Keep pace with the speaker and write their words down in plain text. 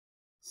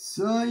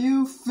So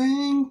you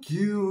think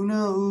you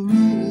know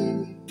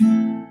me?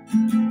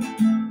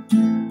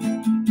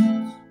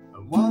 I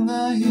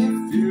wonder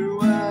if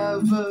you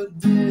ever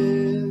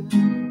did.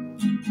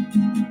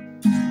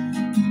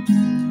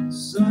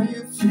 So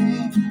you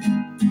think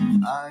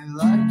I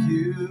like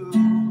you?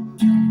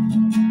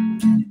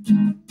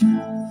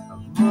 A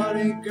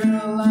funny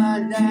girl I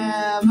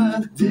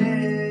never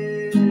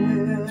did.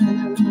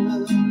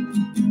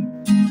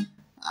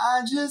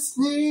 I just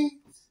need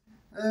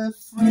a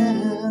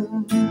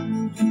friend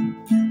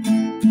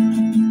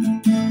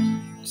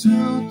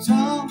to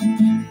talk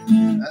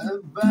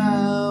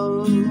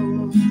about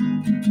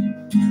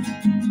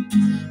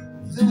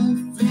the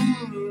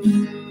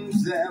things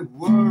that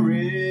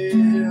worry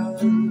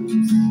us,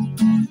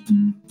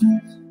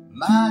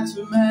 my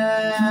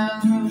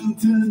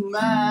tormented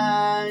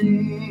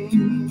mind,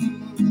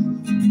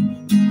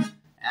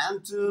 and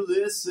to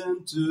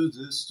listen to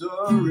the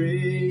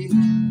story.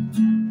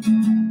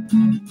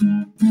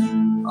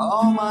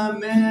 All my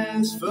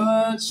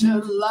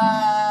misfortune lies,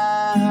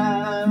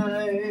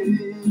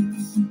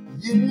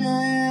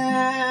 yeah.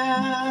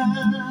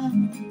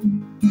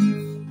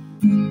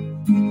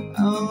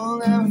 I'll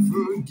never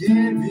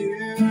forgive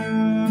you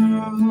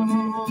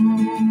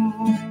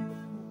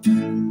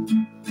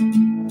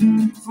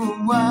for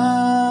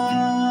what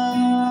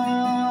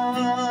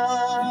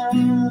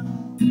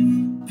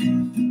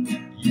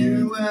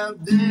you have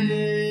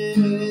did.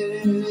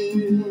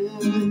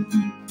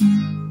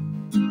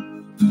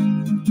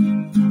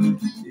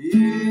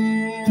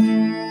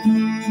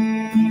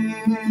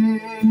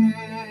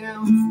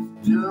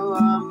 Know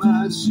how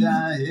much I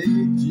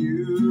hate you.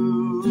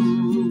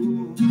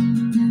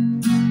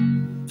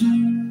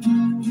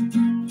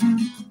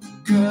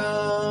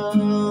 Girl,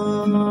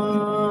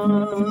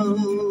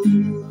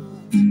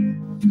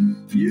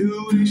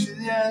 you wish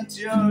that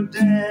you're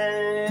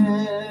dead.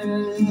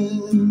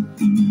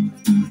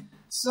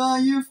 So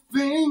you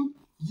think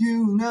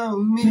you know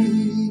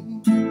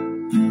me?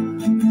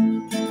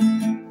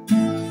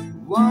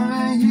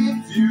 Wonder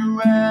if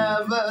you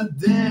ever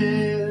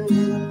did.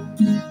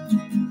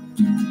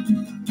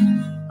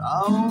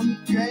 I'm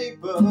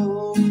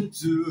capable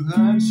to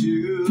hurt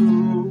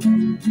you.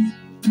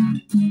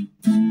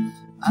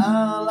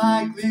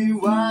 Unlikely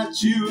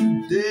what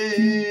you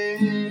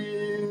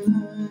did.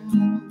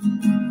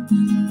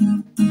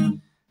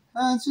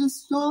 I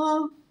just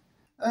want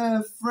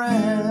a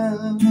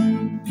friend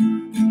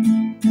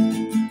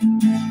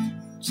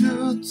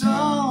to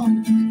talk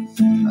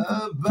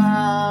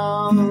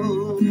about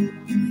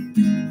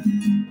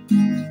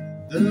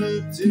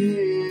the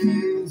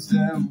things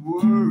that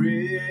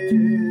worry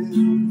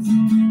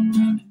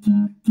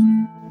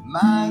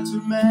my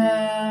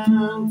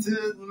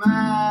tormented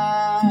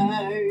mind,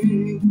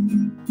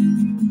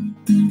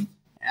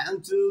 and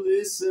to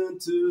listen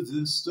to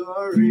the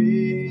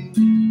story.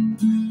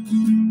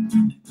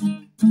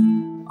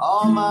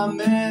 All my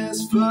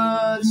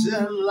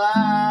misfortune life,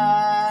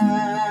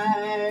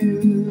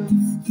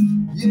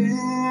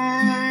 yeah.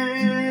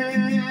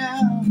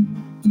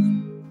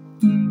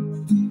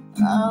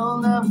 I'll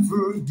never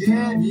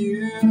forget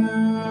you